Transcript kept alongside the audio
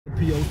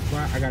PO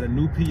spot. I got a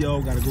new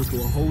PO, got to go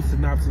through a whole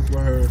synopsis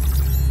with her.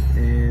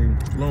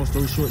 And long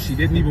story short, she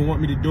didn't even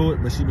want me to do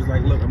it, but she was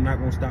like, look, I'm not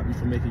going to stop you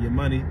from making your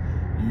money.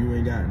 You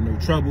ain't got no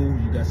trouble.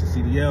 You got some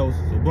CDLs.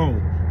 So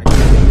boom.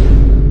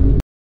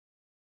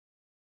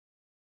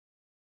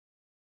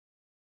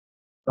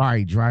 All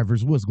right,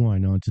 drivers, what's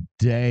going on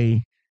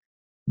today?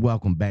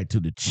 Welcome back to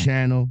the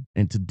channel.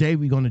 And today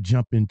we're going to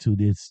jump into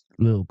this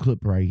little clip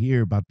right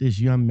here about this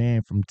young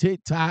man from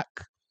TikTok.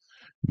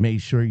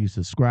 Make sure you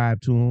subscribe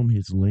to him.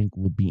 His link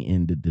will be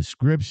in the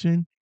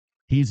description.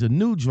 He's a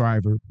new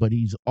driver, but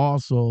he's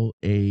also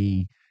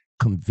a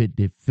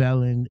convicted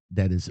felon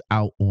that is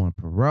out on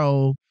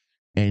parole.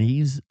 And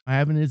he's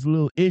having his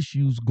little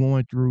issues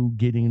going through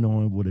getting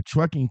on with a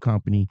trucking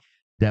company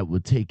that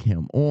would take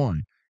him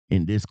on.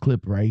 In this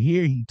clip right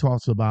here, he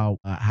talks about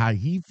how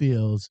he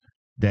feels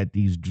that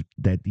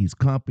these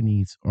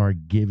companies are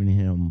giving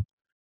him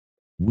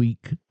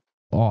weak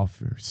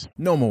offers.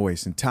 No more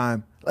wasting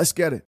time. Let's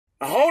get it.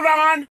 Hold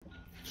on.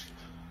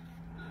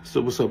 So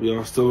what's up,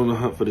 y'all? Still on the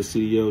hunt for the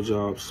CDL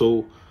job.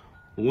 So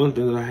one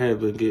thing that I have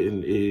been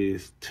getting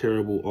is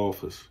terrible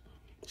offers.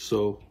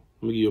 So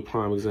let me give you a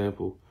prime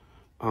example.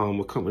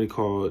 A company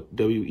called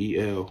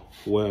WEL,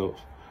 Wells,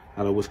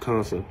 out of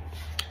Wisconsin.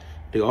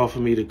 They offer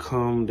me to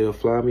come, they'll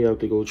fly me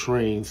out to go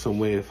train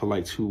somewhere for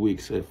like 2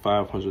 weeks at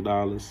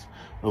 $500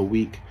 a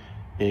week.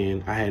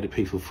 And I had to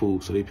pay for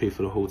food, so they pay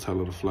for the hotel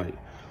and the flight.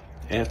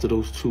 After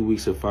those 2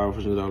 weeks at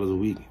 $500 a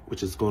week,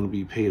 which is going to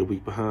be paid a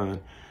week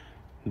behind,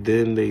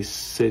 then they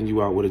send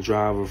you out with a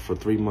driver for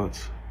 3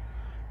 months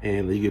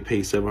and you get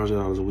paid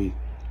 $700 a week.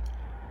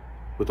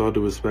 With all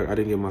due respect, I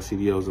didn't get my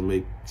CDLs to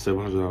make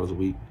 $700 a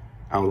week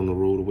out on the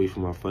road away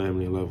from my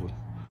family and loved ones.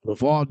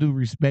 With all due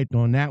respect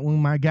on that one,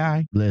 my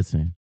guy,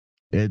 listen,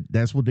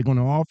 that's what they're going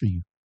to offer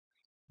you.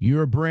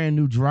 You're a brand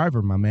new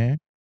driver, my man.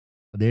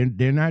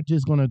 They're not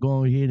just going to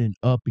go ahead and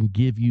up and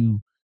give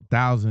you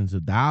thousands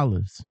of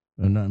dollars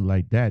or nothing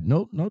like that.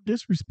 No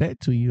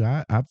disrespect to you.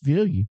 I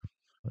feel you.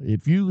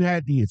 If you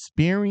had the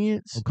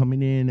experience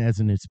coming in as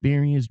an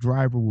experienced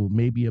driver with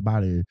maybe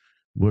about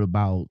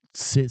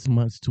 6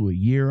 months to a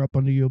year up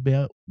under your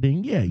belt,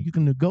 then yeah, you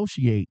can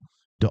negotiate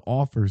the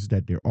offers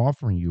that they're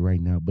offering you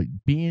right now. But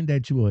being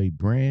that you are a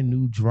brand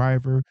new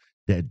driver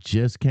that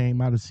just came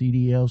out of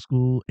CDL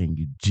school and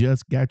you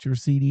just got your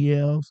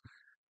CDLs,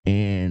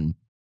 and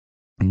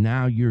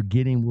now you're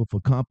getting with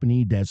a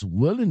company that's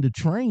willing to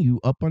train you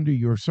up under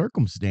your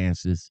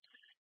circumstances,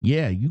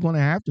 yeah, you're going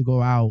to have to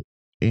go out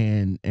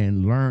and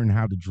learn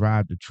how to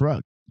drive the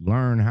truck,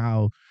 learn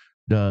how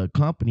the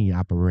company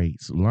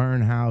operates,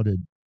 learn how to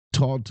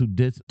talk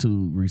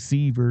to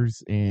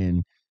receivers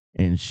and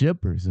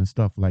shippers and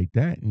stuff like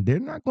that. And they're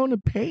not going to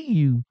pay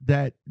you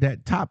that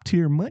top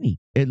tier money,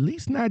 at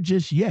least not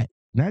just yet.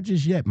 Not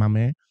just yet, my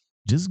man.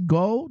 Just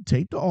go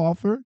take the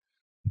offer,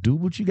 do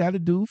what you got to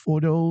do for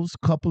those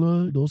couple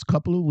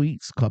of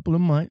weeks, couple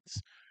of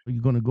months.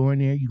 You're going to go in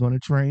there, you're going to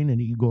train,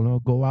 and you're going to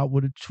go out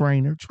with a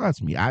trainer.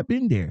 Trust me, I've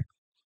been there.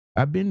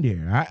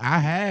 I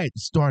had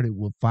started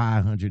with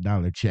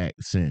 $500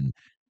 checks and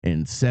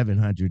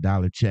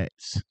 $700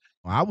 checks.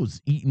 I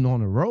was eating on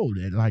the road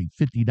at like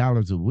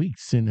 $50 a week,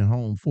 sending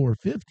home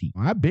 $450.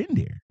 I've been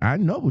there. I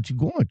know what you're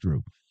going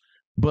through.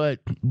 But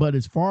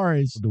as far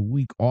as the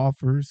weak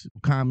offers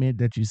comment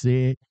that you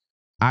said,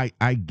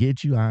 I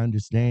get you. I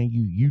understand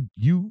you.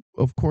 You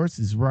of course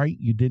is right.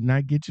 You did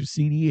not get your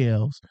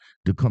CDLs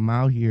to come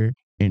out here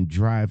and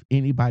drive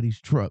anybody's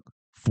truck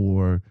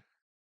for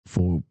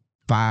 $500,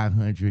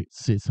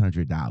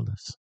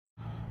 $600.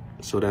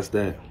 So that's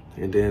that.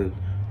 And then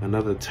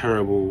another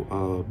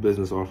terrible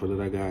business offer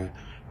that I got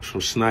was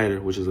from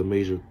Schneider, which is a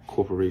major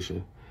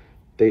corporation.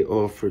 They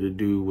offer to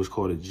do what's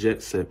called a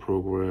jet set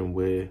program,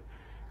 where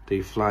they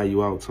fly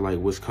you out to like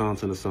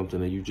Wisconsin or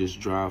something and you just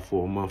drive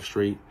for a month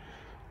straight.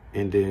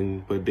 And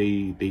then, but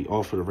they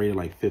offer the rate of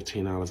like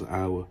 $15 an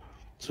hour.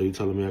 So you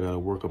telling me I gotta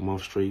work a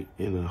month straight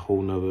in a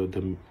whole nother,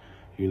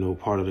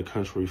 part of the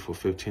country for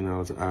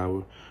 $15 an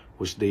hour,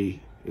 which they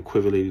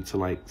equivalated to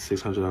like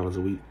 $600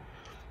 a week.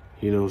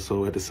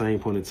 So at the same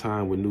point in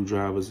time, with new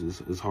drivers,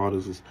 as hard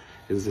as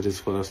it is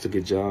for us to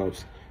get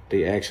jobs,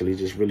 they actually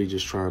just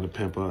trying to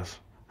pimp us,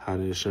 how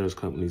the insurance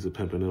companies are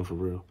pimping them for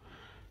real.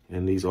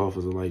 And these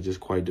offers are like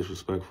just quite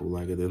disrespectful.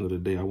 Like at the end of the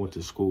day, I went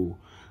to school.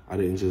 I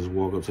didn't just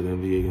walk up to the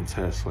MBA and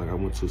test. Like I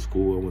went to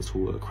school, I went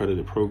to an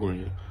accredited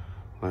program.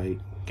 Like,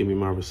 give me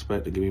my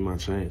respect and give me my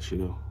chance,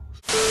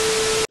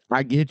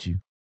 I get you.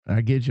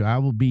 I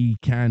will be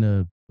kind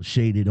of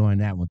shaded on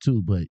that one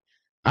too, but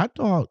I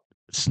thought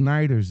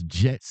Schneider's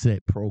Jet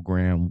Set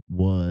program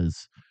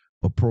was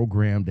a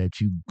program that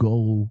you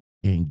go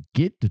and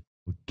get the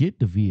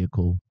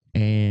vehicle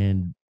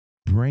and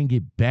bring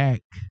it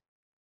back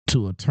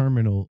to a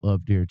terminal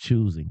of their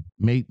choosing.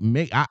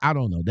 I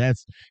don't know.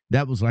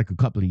 That was like a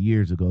couple of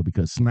years ago,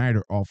 because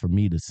Schneider offered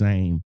me the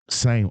same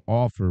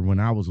offer when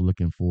I was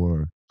looking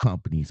for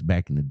companies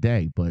back in the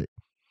day, but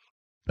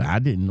I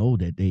didn't know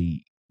that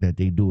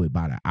they do it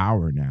by the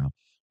hour now.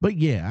 But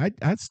yeah,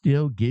 I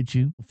still get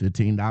you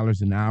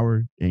 $15 an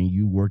hour and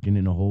you working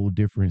in a whole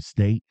different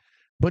state.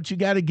 But you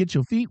got to get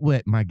your feet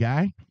wet, my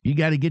guy. You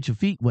got to get your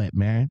feet wet,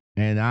 man.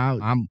 And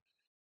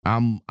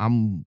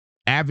I'm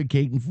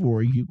advocating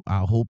for you.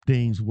 I hope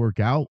things work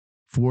out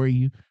for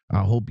you.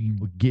 I hope you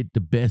get the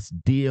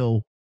best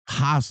deal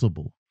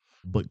possible.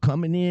 But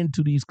coming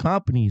into these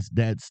companies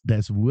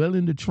that's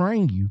willing to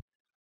train you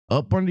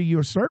up under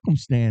your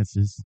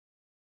circumstances,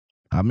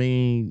 I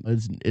mean,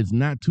 it's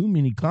not too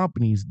many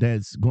companies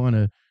that's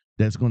gonna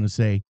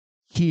say,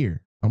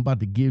 here, I'm about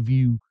to give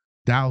you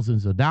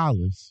thousands of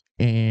dollars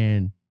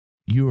and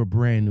you're a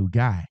brand new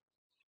guy.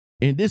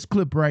 In this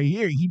clip right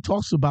here, he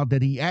talks about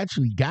that he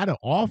actually got an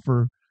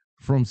offer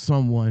from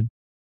someone,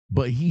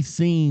 but he's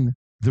seen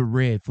the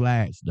red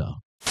flags though.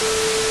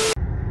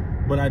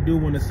 But I do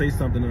want to say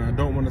something, and I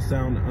don't want to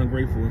sound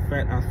ungrateful. In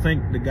fact, I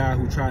thank the guy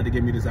who tried to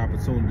give me this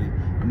opportunity.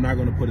 I'm not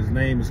going to put his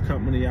name, his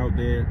company out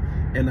there,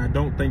 and I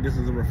don't think this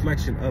is a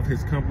reflection of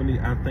his company.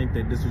 I think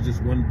that this was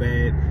just one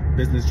bad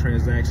business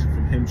transaction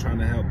from him trying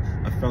to help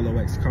a fellow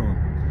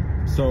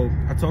ex-con. So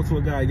I talked to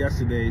a guy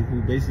yesterday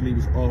who basically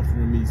was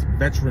offering me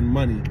veteran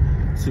money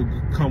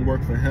to come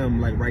work for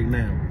him, like right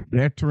now.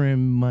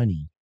 Veteran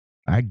money.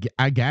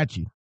 I got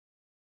you.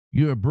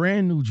 You're a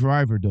brand new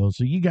driver, though,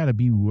 so you got to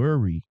be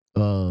worried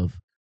of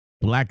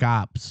black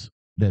ops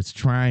that's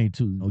trying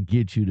to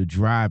get you to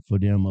drive for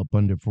them up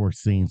under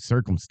foreseen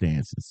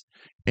circumstances.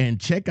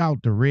 And check out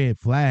the red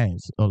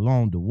flags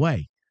along the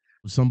way.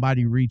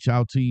 Somebody reach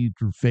out to you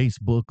through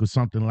Facebook or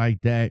something like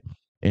that,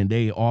 and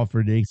they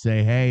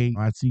say, hey,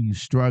 I see you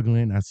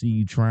struggling. I see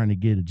you trying to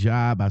get a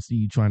job. I see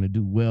you trying to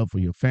do well for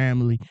your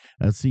family.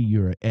 I see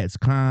you're an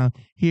ex-con.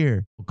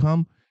 Here,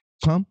 come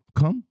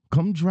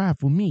drive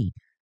for me.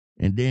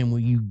 And then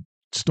when you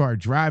start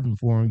driving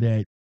for them,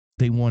 that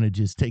they want to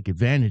just take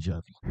advantage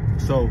of you.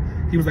 So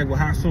he was like, well,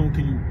 how soon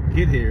can you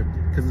get here?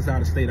 Because it's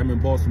out of state. I'm in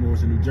Baltimore,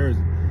 it's in New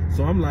Jersey.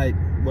 So I'm like,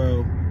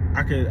 well,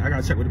 I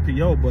got to check with the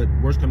PO, but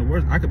worst come to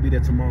worst, I could be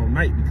there tomorrow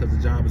night because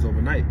the job is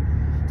overnight.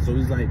 So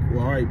he's like,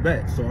 well, all right,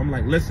 bet. So I'm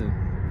like, listen,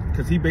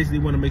 because he basically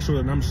want to make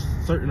sure that I'm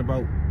certain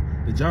about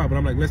the job. But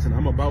I'm like, listen,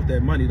 I'm about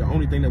that money. The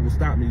only thing that will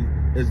stop me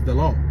is the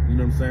law. You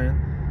know what I'm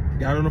saying?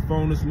 Got on the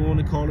phone this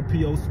morning, called the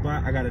PO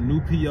spot. I got a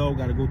new PO,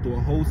 got to go through a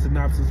whole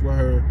synopsis with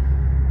her.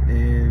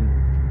 And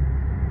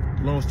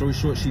long story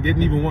short, she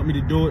didn't even want me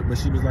to do it, but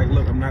she was like,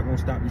 look, I'm not going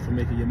to stop you from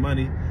making your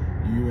money.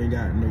 You ain't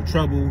got no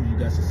trouble. You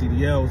got some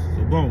CDLs.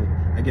 So boom,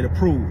 I get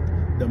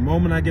approved. The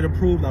moment I get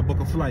approved, I book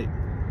a flight.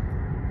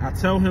 I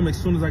tell him as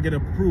soon as I get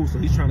approved, so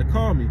he's trying to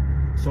call me.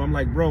 So I'm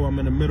like, bro, I'm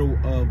in the middle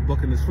of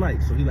booking this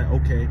flight. So he's like,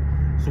 okay.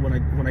 So when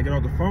I get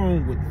off the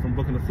phone from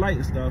booking the flight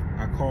and stuff,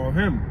 I call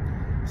him.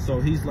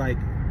 So he's like,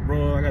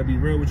 bro, I got to be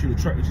real with you.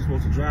 The truck that you're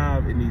supposed to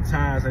drive, it needs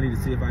tires. I need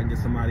to see if I can get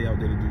somebody out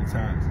there to do the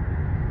tires.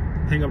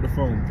 Hang up the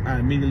phone. I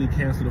immediately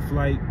cancel the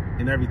flight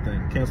and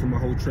everything. Cancel my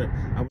whole trip.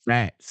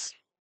 Facts.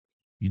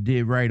 You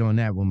did right on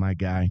that one, my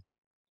guy.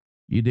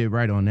 You did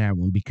right on that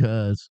one,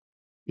 because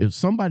if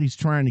somebody's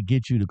trying to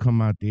get you to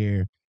come out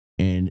there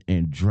and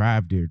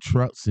drive their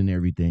trucks and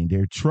everything,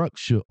 their truck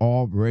should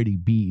already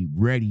be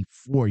ready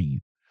for you.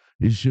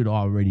 It should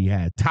already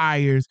have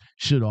tires,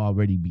 should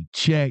already be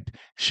checked,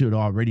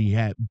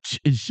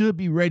 it should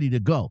be ready to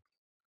go.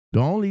 The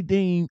only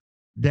thing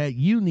that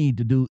you need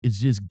to do is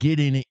just get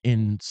in it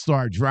and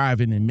start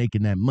driving and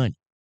making that money.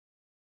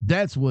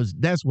 That's what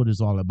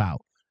it's all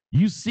about.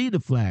 You see the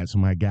flags,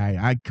 my guy.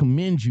 I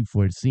commend you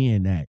for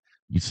seeing that.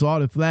 You saw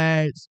the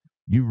flags,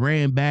 you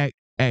ran back.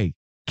 Hey,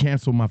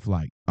 cancel my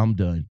flight. I'm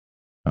done.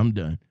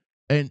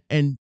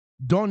 And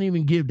don't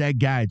even give that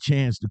guy a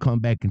chance to come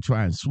back and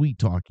try and sweet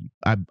talk you.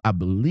 I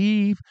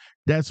believe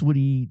that's what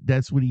he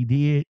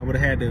did. I would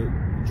have had to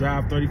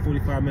drive 30,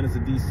 45 minutes to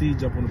DC,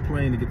 jump on a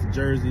plane to get to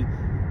Jersey.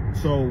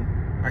 So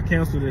I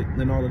canceled it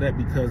and all of that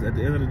because at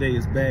the end of the day,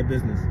 it's bad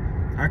business.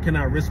 I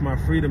cannot risk my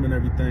freedom and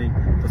everything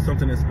for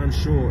something that's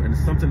unsure and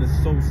something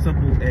that's so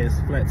simple as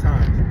flat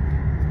tires.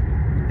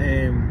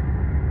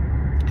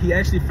 And he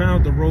actually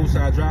found the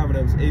roadside driver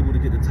that was able to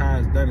get the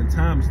tires done in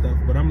time and stuff.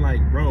 But I'm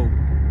like, bro,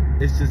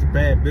 it's just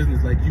bad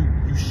business. Like you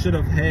should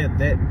have had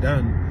that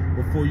done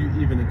before you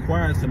even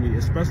inquired to me,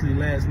 especially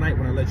last night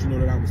when I let you know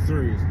that I was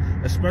serious.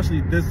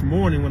 Especially this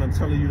morning when I'm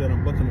telling you that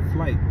I'm booking a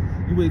flight.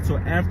 You wait till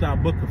after I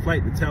book a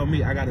flight to tell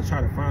me I got to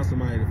try to find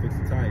somebody to fix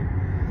the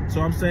tire.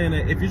 So I'm saying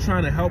that if you're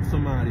trying to help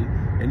somebody,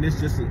 and it's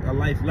just a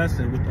life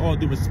lesson, with all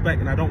due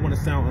respect, and I don't want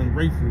to sound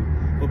ungrateful,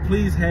 but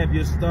please have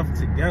your stuff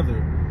together,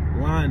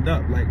 lined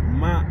up. Like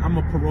I'm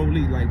a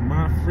parolee, like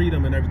my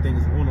freedom and everything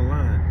is on the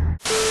line.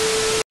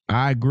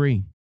 I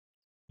agree.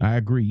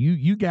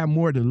 You got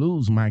more to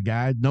lose, my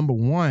guy. Number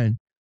one,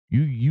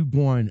 you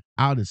going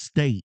out of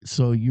state,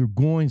 so you're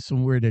going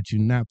somewhere that you're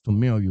not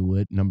familiar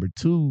with. Number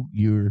two,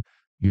 you're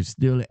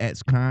still an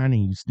ex-con,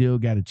 and you still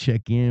got to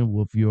check in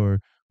with your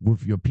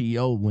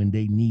PO when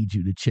they need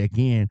you to check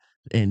in.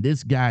 And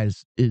this guy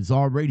is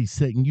already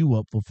setting you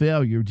up for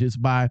failure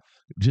just by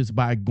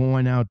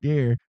going out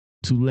there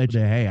to let you,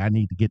 hey, I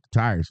need to get the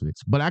tires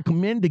fixed. But I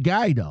commend the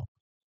guy, though.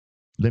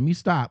 Let me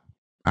stop.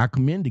 I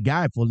commend the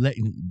guy for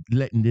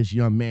letting this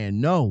young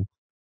man know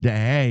that,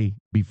 hey,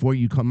 before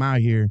you come out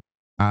here,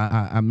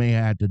 I may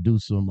have to do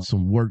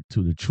some work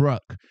to the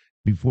truck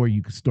before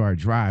you can start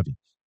driving.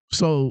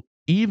 So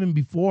even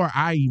before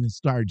I even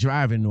start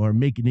driving or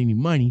making any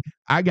money,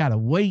 I got to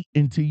wait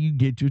until you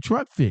get your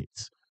truck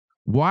fixed.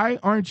 Why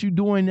aren't you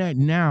doing that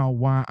now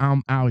while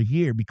I'm out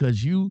here?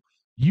 Because you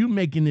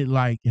making it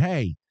like,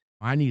 hey,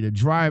 I need a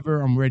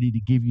driver. I'm ready to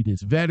give you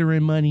this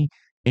veteran money,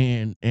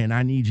 and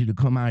I need you to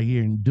come out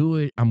here and do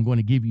it. I'm going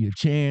to give you a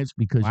chance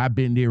because I've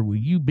been there where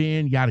you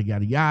been, yada,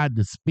 yada, yada,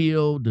 the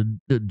spill,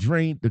 the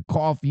drink, the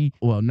coffee.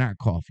 Well, not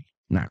coffee.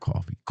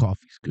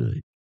 Coffee's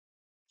good.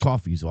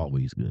 Coffee's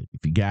always good.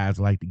 If you guys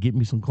like to get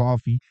me some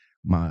coffee,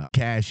 my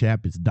cash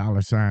app is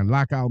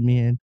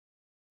 $Lockoutmen.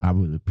 I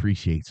would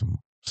appreciate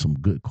some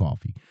good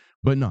coffee.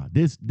 But no,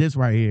 this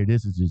right here,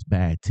 this is just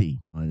bad tea.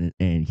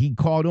 And he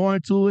caught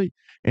on to it,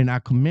 and I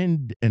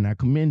commend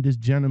this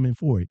gentleman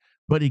for it.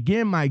 But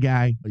again, my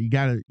guy,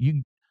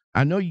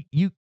 I know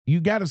you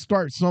gotta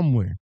start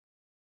somewhere.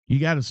 You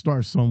gotta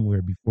start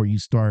somewhere before you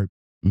start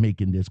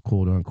making this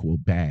quote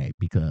unquote bag,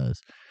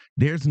 because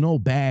there's no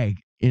bag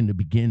in the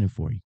beginning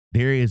for you.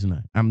 There is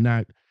none. I'm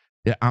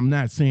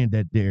not saying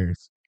that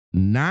there's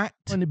not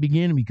in the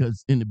beginning,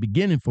 because in the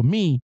beginning for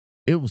me,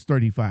 it was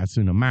 35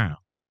 cents a mile.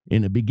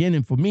 In the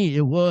beginning for me,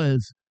 it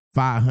was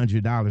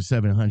 $500,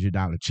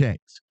 $700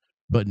 checks.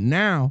 But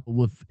now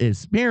with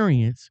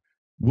experience,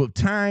 with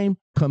time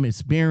come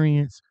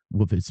experience.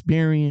 With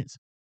experience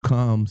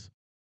comes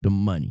the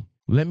money.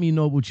 Let me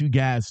know what you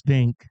guys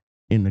think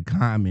in the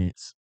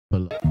comments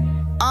below.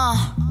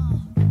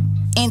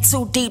 In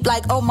too deep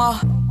like Omar.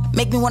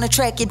 Make me wanna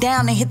track you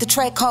down and hit the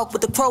track hawk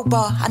with the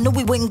crowbar. I knew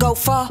we wouldn't go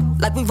far,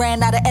 like we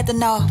ran out of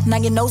ethanol. Now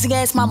your nosy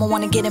ass mama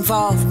wanna get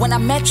involved. When I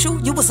met you,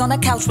 you was on the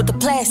couch with the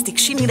plastic.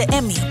 She need an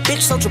Emmy,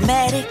 bitch so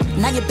dramatic.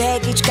 Now your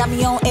baggage got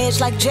me on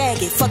edge like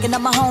Jagged. Fucking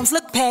up my homes,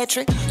 look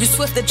Patrick. You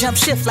swift to jump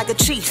shift like a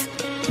chief.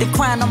 Then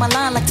crying on my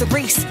line like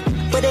Therese.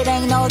 But it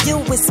ain't all you,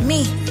 it's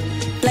me.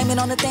 Blame it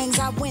on the things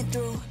I went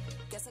through.